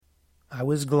I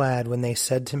was glad when they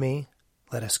said to me,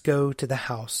 "Let us go to the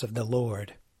house of the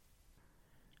Lord."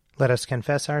 Let us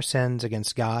confess our sins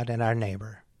against God and our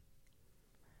neighbor.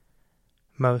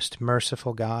 Most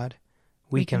merciful God,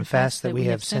 we confess that we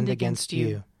have sinned against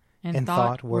you in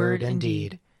thought, word, and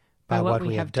deed, by what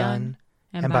we have done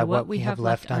and by what we have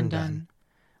left undone.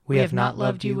 We have not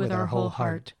loved you with our whole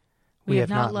heart. We have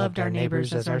not loved our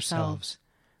neighbors as ourselves.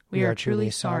 We are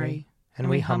truly sorry, and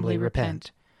we humbly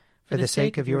repent. For the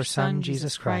sake of your Son,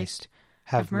 Jesus Christ,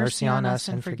 have mercy on us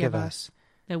and forgive us,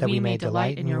 that we may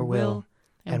delight in your will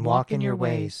and walk in your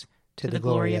ways, to the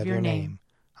glory of your name.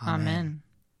 Amen.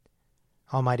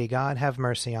 Almighty God, have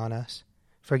mercy on us.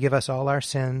 Forgive us all our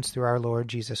sins through our Lord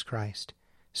Jesus Christ.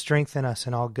 Strengthen us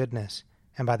in all goodness,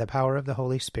 and by the power of the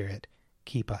Holy Spirit,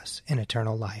 keep us in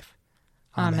eternal life.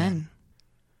 Amen.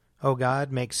 O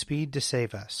God, make speed to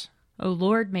save us. O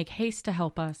Lord, make haste to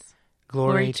help us.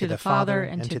 Glory to the Father,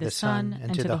 and to the Son,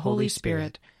 and to the Holy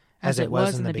Spirit, as it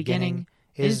was in the beginning,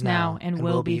 is now, and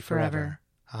will be forever.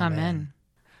 Amen.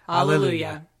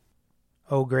 Alleluia.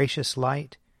 O gracious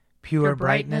light, pure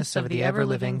brightness of the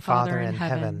ever-living Father in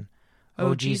heaven,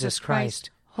 O Jesus Christ,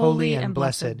 holy and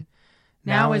blessed,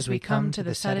 now as we come to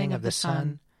the setting of the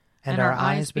sun, and our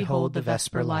eyes behold the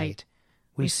vesper light,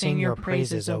 we sing your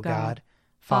praises, O God,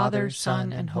 Father,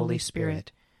 Son, and Holy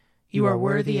Spirit. You are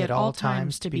worthy at all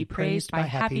times to be praised by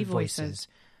happy voices,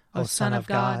 O Son of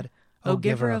God, O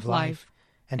Giver of life,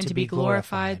 and to be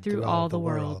glorified through all the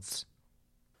worlds.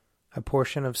 A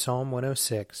portion of Psalm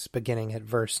 106, beginning at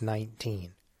verse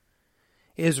 19.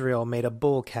 Israel made a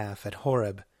bull calf at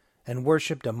Horeb, and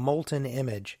worshipped a molten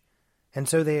image, and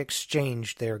so they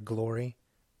exchanged their glory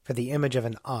for the image of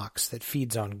an ox that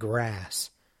feeds on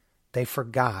grass. They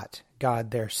forgot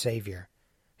God their Savior,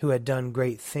 who had done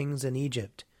great things in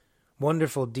Egypt,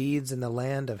 wonderful deeds in the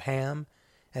land of Ham,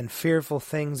 and fearful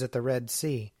things at the Red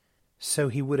Sea. So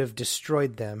he would have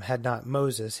destroyed them had not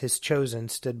Moses, his chosen,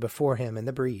 stood before him in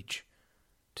the breach,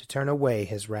 to turn away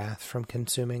his wrath from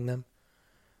consuming them.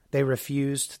 They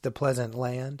refused the pleasant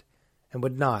land, and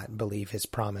would not believe his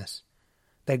promise.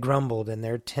 They grumbled in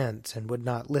their tents, and would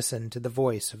not listen to the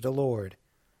voice of the Lord.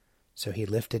 So he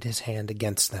lifted his hand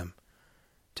against them,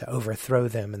 to overthrow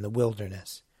them in the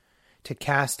wilderness, to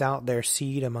cast out their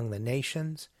seed among the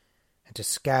nations, and to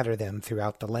scatter them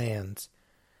throughout the lands.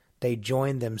 They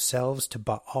joined themselves to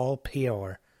Baal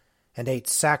Peor, and ate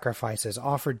sacrifices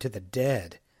offered to the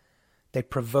dead. They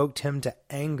provoked him to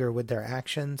anger with their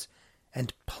actions,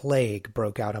 and plague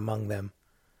broke out among them.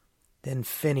 Then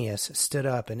Phinehas stood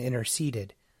up and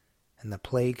interceded, and the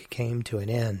plague came to an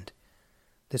end.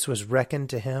 This was reckoned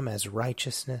to him as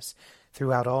righteousness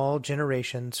throughout all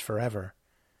generations forever.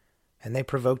 And they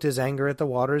provoked his anger at the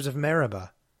waters of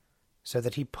Meribah, so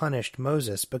that he punished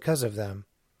Moses because of them.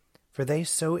 For they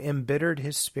so embittered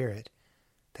his spirit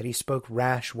that he spoke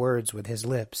rash words with his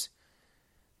lips.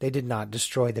 They did not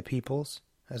destroy the peoples,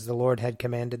 as the Lord had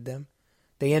commanded them.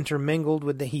 They intermingled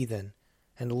with the heathen,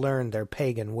 and learned their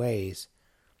pagan ways,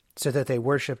 so that they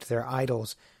worshipped their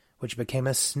idols, which became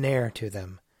a snare to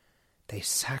them. They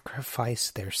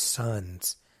sacrificed their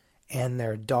sons and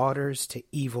their daughters to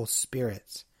evil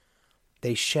spirits.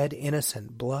 They shed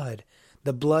innocent blood,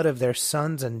 the blood of their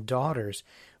sons and daughters,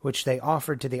 which they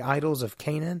offered to the idols of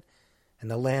Canaan,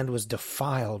 and the land was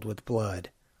defiled with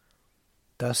blood.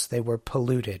 Thus they were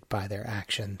polluted by their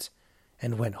actions,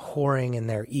 and went whoring in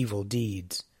their evil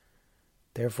deeds.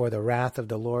 Therefore the wrath of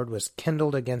the Lord was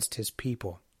kindled against his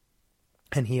people,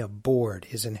 and he abhorred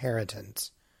his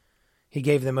inheritance. He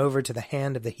gave them over to the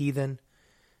hand of the heathen,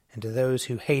 and to those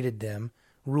who hated them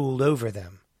ruled over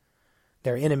them.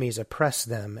 Their enemies oppressed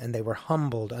them, and they were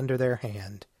humbled under their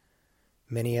hand.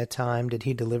 Many a time did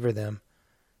he deliver them,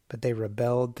 but they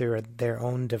rebelled through their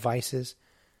own devices,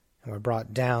 and were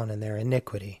brought down in their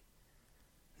iniquity.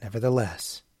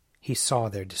 Nevertheless, he saw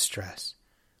their distress.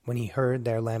 When he heard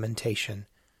their lamentation,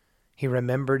 he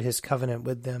remembered his covenant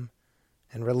with them,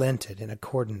 and relented in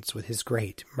accordance with his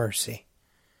great mercy.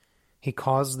 He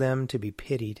caused them to be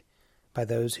pitied by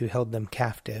those who held them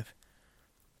captive.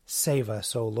 Save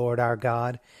us, O Lord our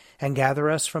God, and gather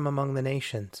us from among the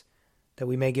nations, that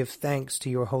we may give thanks to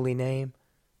your holy name,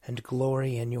 and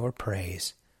glory in your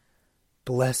praise.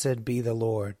 Blessed be the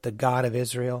Lord, the God of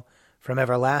Israel, from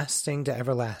everlasting to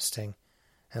everlasting.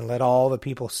 And let all the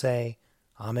people say,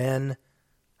 Amen.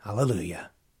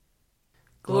 Alleluia.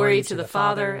 Glory to the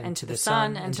Father, and to the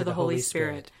Son, and to the Holy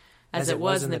Spirit, as it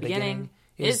was in the beginning,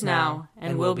 is now,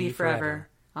 and will be forever.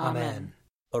 Amen.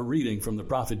 A reading from the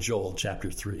prophet Joel, chapter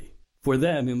 3. For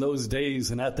then, in those days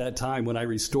and at that time, when I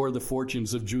restore the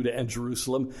fortunes of Judah and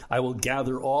Jerusalem, I will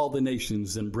gather all the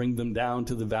nations and bring them down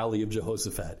to the valley of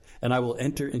Jehoshaphat, and I will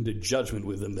enter into judgment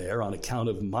with them there on account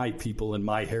of my people and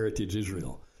my heritage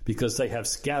Israel, because they have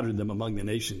scattered them among the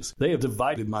nations. They have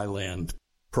divided my land.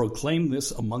 Proclaim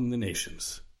this among the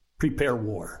nations. Prepare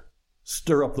war.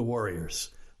 Stir up the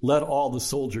warriors. Let all the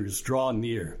soldiers draw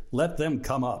near. Let them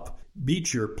come up.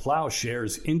 Beat your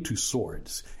plowshares into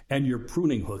swords, and your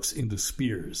pruning hooks into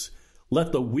spears.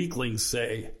 Let the weaklings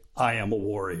say, I am a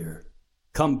warrior.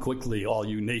 Come quickly, all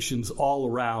you nations all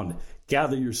around.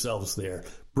 Gather yourselves there.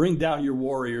 Bring down your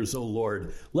warriors, O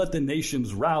Lord. Let the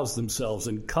nations rouse themselves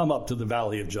and come up to the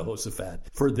valley of Jehoshaphat.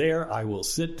 For there I will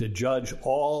sit to judge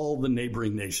all the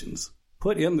neighboring nations.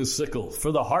 Put in the sickle,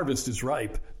 for the harvest is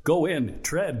ripe. Go in,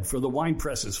 tread, for the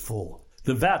winepress is full.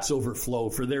 The vats overflow,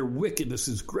 for their wickedness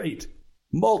is great.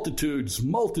 Multitudes,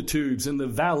 multitudes in the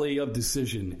valley of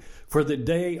decision. For the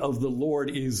day of the Lord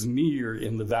is near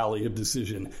in the valley of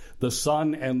decision. The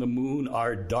sun and the moon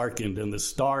are darkened, and the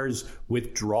stars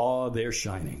withdraw their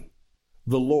shining.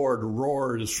 The Lord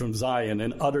roars from Zion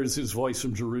and utters his voice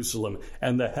from Jerusalem,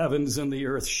 and the heavens and the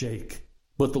earth shake.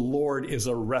 But the Lord is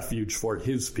a refuge for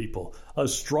his people, a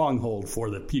stronghold for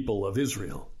the people of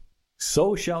Israel.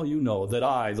 So shall you know that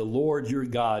I, the Lord your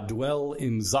God, dwell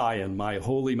in Zion, my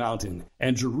holy mountain,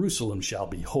 and Jerusalem shall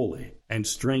be holy, and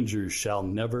strangers shall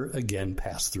never again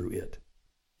pass through it.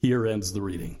 Here ends the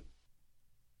reading.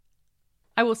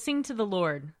 I will sing to the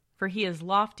Lord, for he is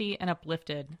lofty and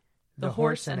uplifted. The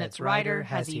horse and its rider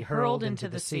has he hurled into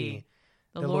the sea.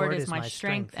 The Lord is my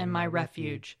strength and my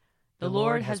refuge. The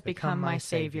Lord has become my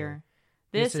Savior.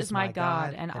 This is my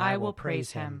God, and I will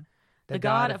praise him. The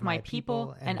God of my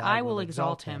people, and I will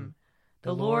exalt him.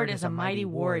 The Lord is a mighty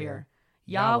warrior.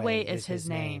 Yahweh is his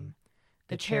name.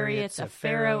 The chariots of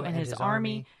Pharaoh and his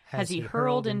army has he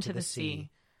hurled into the sea.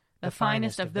 The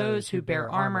finest of those who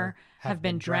bear armor have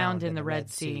been drowned in the Red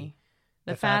Sea.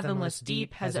 The fathomless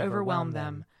deep has overwhelmed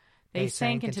them. They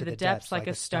sank into the depths like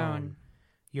a stone.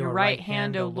 Your right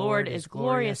hand, O Lord, is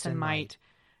glorious in might.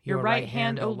 Your right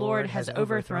hand, O Lord, has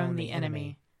overthrown the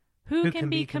enemy. Who can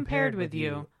be compared with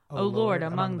you, O Lord,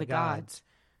 among the gods?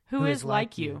 Who is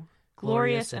like you,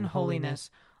 glorious in holiness,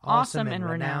 awesome in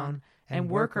renown, and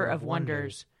worker of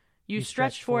wonders? You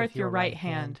stretched forth your right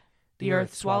hand. The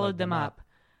earth swallowed them up.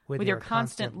 With your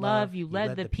constant love you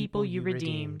led the people you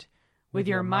redeemed. With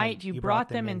your might you brought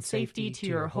them in safety to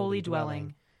your holy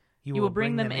dwelling. You will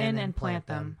bring them in and plant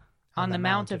them on the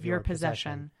mount of your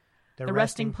possession, the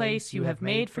resting place you have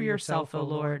made for yourself, O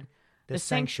Lord, the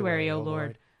sanctuary, O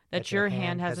Lord, that your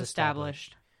hand has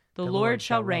established. The Lord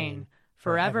shall reign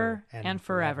forever and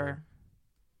forever.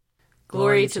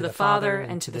 Glory to the Father,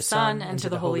 and to the Son, and to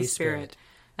the Holy Spirit,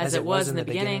 as it was in the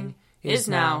beginning, is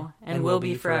now, and will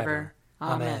be forever.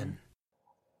 Amen.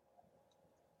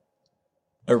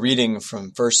 A reading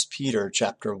from 1 Peter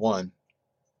chapter 1.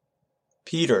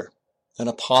 Peter, an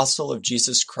apostle of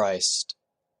Jesus Christ,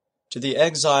 to the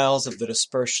exiles of the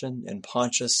dispersion in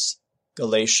Pontus,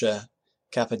 Galatia,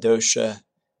 Cappadocia,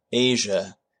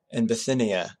 Asia, and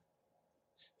Bithynia,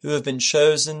 who have been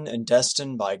chosen and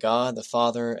destined by God the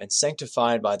Father and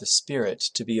sanctified by the Spirit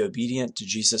to be obedient to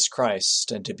Jesus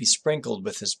Christ and to be sprinkled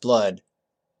with his blood.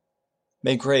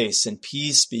 May grace and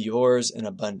peace be yours in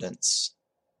abundance.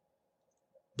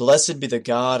 Blessed be the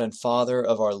God and Father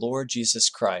of our Lord Jesus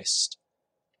Christ.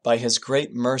 By his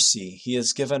great mercy he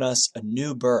has given us a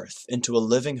new birth into a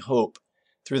living hope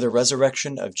through the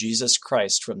resurrection of Jesus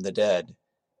Christ from the dead,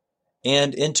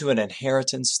 and into an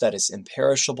inheritance that is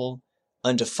imperishable,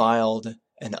 undefiled,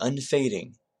 and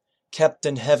unfading, kept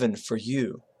in heaven for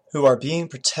you, who are being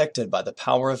protected by the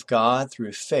power of God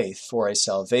through faith for a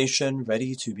salvation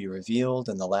ready to be revealed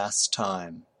in the last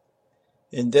time.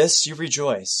 In this you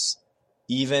rejoice,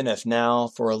 even if now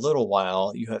for a little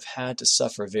while you have had to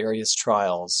suffer various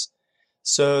trials,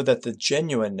 so that the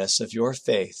genuineness of your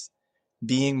faith,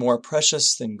 being more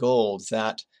precious than gold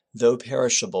that, though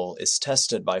perishable, is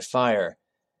tested by fire,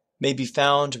 may be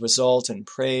found to result in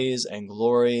praise and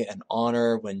glory and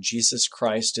honor when Jesus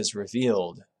Christ is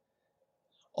revealed.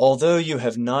 Although you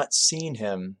have not seen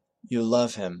him, you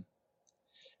love him.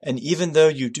 And even though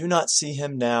you do not see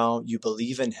him now, you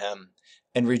believe in him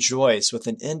and rejoice with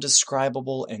an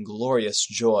indescribable and glorious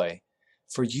joy,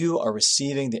 for you are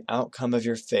receiving the outcome of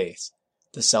your faith,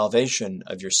 the salvation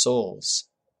of your souls.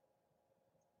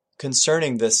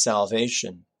 Concerning this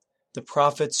salvation, the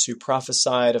prophets who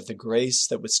prophesied of the grace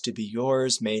that was to be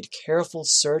yours made careful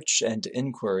search and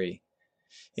inquiry,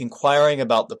 inquiring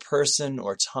about the person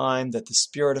or time that the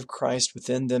Spirit of Christ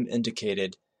within them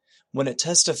indicated, when it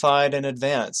testified in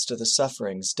advance to the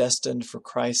sufferings destined for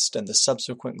Christ and the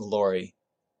subsequent glory.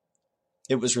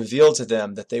 It was revealed to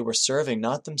them that they were serving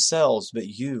not themselves but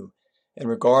you, in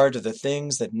regard to the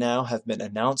things that now have been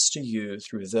announced to you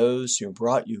through those who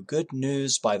brought you good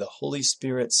news by the Holy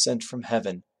Spirit sent from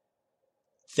heaven,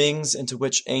 things into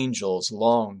which angels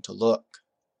long to look.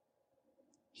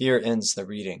 Here ends the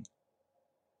reading.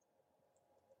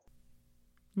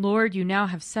 Lord, you now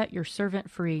have set your servant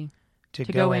free, to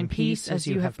go in peace as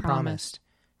you have promised.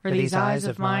 For these eyes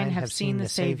of mine have seen the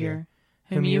Savior,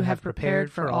 whom you have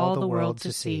prepared for all the world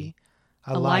to see,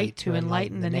 a light to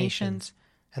enlighten the nations,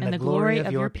 and the glory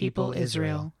of your people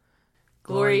Israel.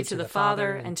 Glory to the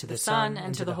Father, and to the Son,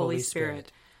 and to the Holy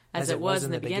Spirit, as it was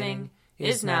in the beginning,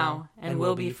 is now, and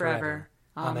will be forever.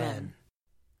 Amen.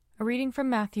 A reading from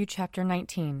Matthew chapter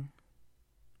 19.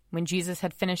 When Jesus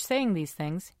had finished saying these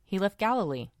things, he left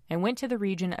Galilee and went to the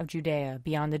region of Judea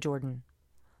beyond the Jordan.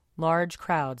 Large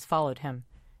crowds followed him,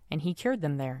 and he cured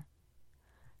them there.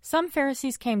 Some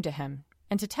Pharisees came to him,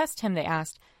 and to test him they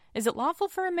asked, "Is it lawful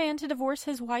for a man to divorce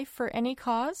his wife for any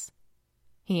cause?"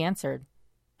 He answered,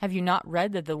 "Have you not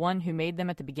read that the one who made them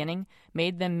at the beginning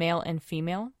made them male and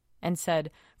female, and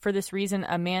said, 'For this reason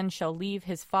a man shall leave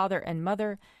his father and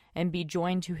mother and be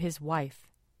joined to his wife,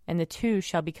 and the two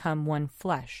shall become one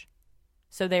flesh.'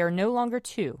 So they are no longer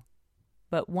two,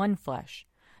 but one flesh.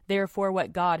 Therefore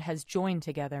what God has joined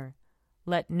together,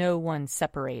 let no one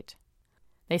separate."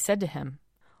 They said to him,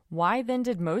 "Why then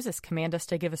did Moses command us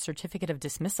to give a certificate of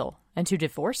dismissal and to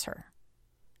divorce her?"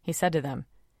 He said to them,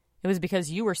 "It was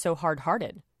because you were so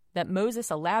hard-hearted that Moses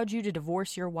allowed you to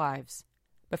divorce your wives.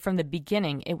 But from the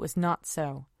beginning it was not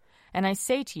so. And I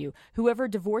say to you, whoever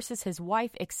divorces his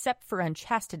wife except for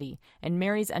unchastity and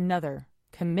marries another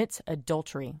commits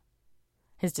adultery."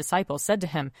 His disciples said to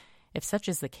him, "If such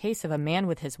is the case of a man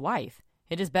with his wife,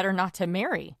 it is better not to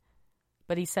marry."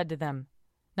 But he said to them,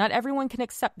 "Not everyone can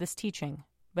accept this teaching,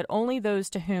 but only those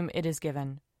to whom it is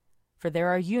given. For there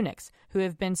are eunuchs who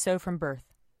have been so from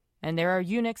birth, and there are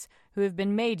eunuchs who have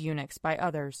been made eunuchs by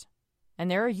others,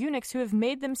 and there are eunuchs who have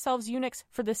made themselves eunuchs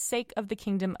for the sake of the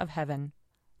kingdom of heaven.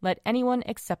 Let anyone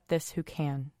accept this who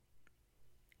can."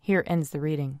 Here ends the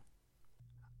reading.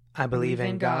 I believe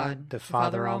in God, the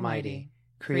Father Almighty,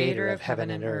 creator of heaven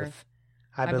and earth.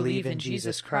 I believe in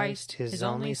Jesus Christ, his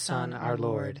only Son, our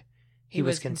Lord. He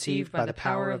was conceived by the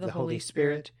power of the Holy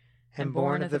Spirit and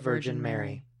born of the Virgin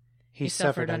Mary. He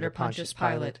suffered under Pontius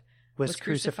Pilate, was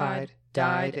crucified,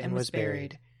 died, and was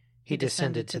buried. He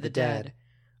descended to the dead.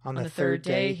 On the third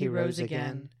day he rose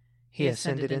again. He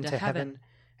ascended into heaven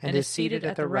and is seated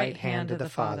at the right hand of the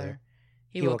Father.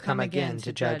 He will come again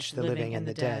to judge the living and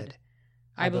the dead.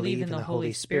 I believe in the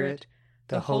Holy Spirit,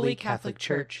 the Holy Catholic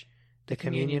Church, the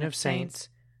communion of saints,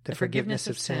 the forgiveness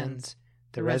of sins,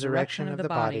 the resurrection of the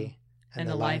body, and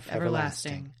the life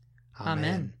everlasting.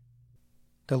 Amen.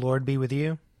 The Lord be with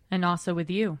you. And also with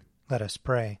you. Let us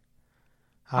pray.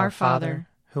 Our Father,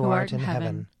 who art in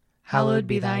heaven, hallowed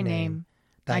be thy name.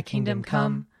 Thy kingdom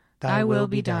come, thy will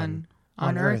be done,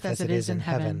 on earth as it is in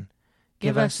heaven.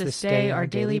 Give us this day our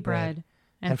daily bread,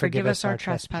 and forgive us our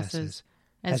trespasses,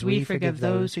 as we forgive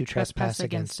those who trespass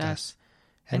against us.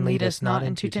 And lead us not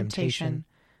into temptation,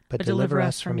 but deliver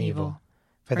us from evil.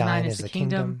 For thine is the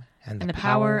kingdom, and the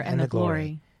power, and the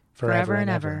glory, forever and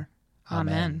ever.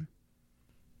 Amen.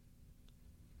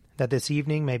 That this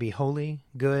evening may be holy,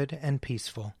 good, and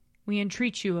peaceful. We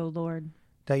entreat you, O Lord.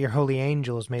 That your holy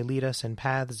angels may lead us in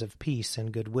paths of peace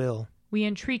and goodwill. We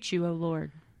entreat you, O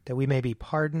Lord. That we may be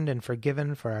pardoned and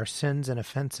forgiven for our sins and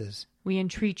offenses. We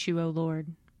entreat you, O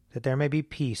Lord. That there may be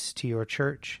peace to your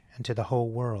church and to the whole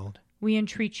world. We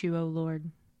entreat you, O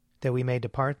Lord. That we may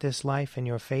depart this life in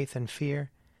your faith and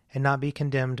fear, and not be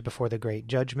condemned before the great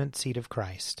judgment seat of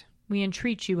Christ. We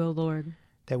entreat you, O Lord.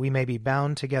 That we may be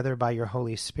bound together by your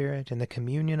Holy Spirit in the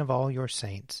communion of all your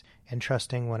saints,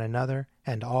 entrusting one another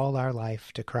and all our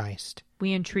life to Christ.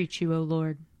 We entreat you, O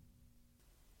Lord.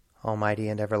 Almighty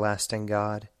and everlasting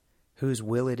God, whose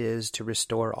will it is to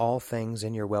restore all things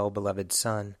in your well-beloved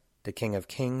Son, the King of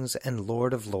kings and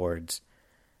Lord of lords,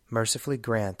 mercifully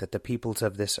grant that the peoples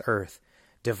of this earth,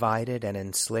 divided and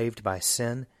enslaved by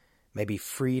sin, may be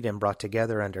freed and brought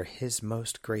together under his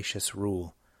most gracious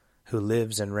rule, who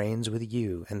lives and reigns with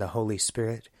you in the Holy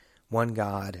Spirit, one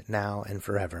God, now and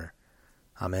forever.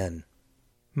 Amen.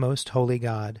 Most holy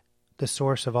God, the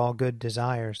source of all good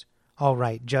desires, all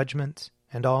right judgments,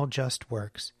 and all just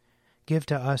works, give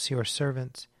to us, your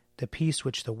servants, the peace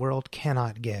which the world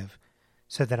cannot give,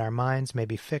 so that our minds may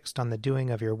be fixed on the doing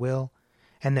of your will,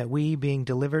 and that we, being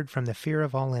delivered from the fear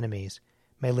of all enemies,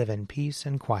 may live in peace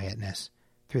and quietness,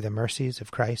 through the mercies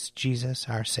of Christ Jesus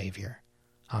our Savior.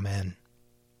 Amen.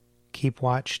 Keep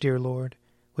watch, dear Lord,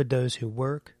 with those who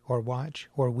work or watch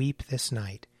or weep this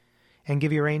night, and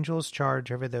give your angels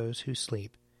charge over those who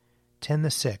sleep. Tend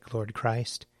the sick, Lord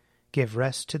Christ. Give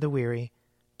rest to the weary.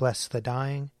 Bless the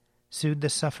dying. Soothe the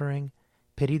suffering.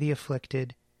 Pity the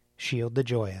afflicted. Shield the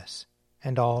joyous.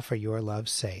 And all for your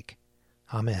love's sake.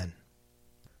 Amen.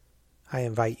 I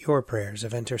invite your prayers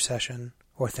of intercession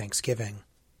or thanksgiving.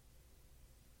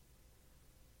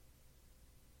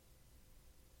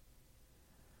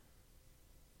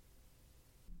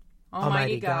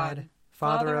 Almighty God,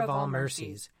 Father of all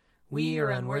mercies, we, your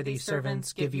unworthy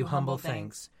servants, give you humble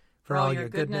thanks for all your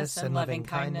goodness and loving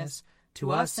kindness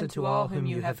to us and to all whom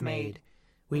you have made.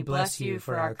 We bless you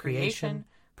for our creation,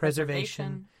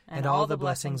 preservation, and all the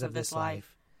blessings of this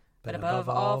life, but above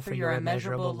all for your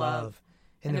immeasurable love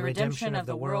in the redemption of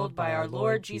the world by our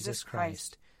Lord Jesus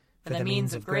Christ, for the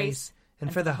means of grace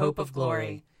and for the hope of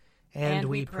glory. And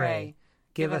we pray,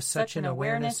 give us such an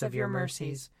awareness of your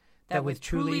mercies that with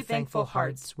truly thankful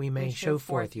hearts we may show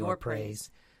forth your praise,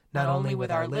 not only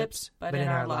with our lips, but in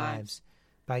our lives,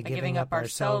 by giving up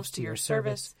ourselves to your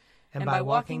service, and by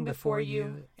walking before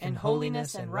you in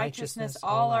holiness and righteousness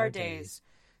all our days,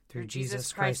 through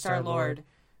Jesus Christ our Lord,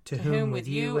 to whom with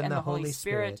you and the Holy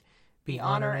Spirit be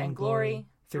honor and glory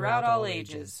throughout all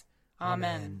ages.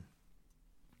 Amen.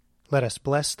 Let us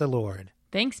bless the Lord.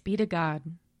 Thanks be to God.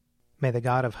 May the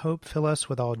God of hope fill us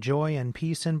with all joy and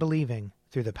peace in believing,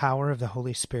 through the power of the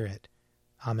Holy Spirit.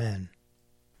 Amen.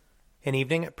 An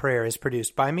Evening at Prayer is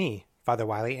produced by me, Father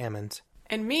Wiley Ammons.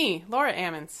 And me, Laura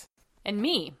Ammons. And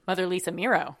me, Mother Lisa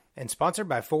Meirow. And sponsored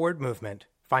by Forward Movement.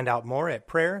 Find out more at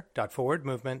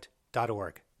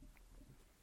prayer.forwardmovement.org.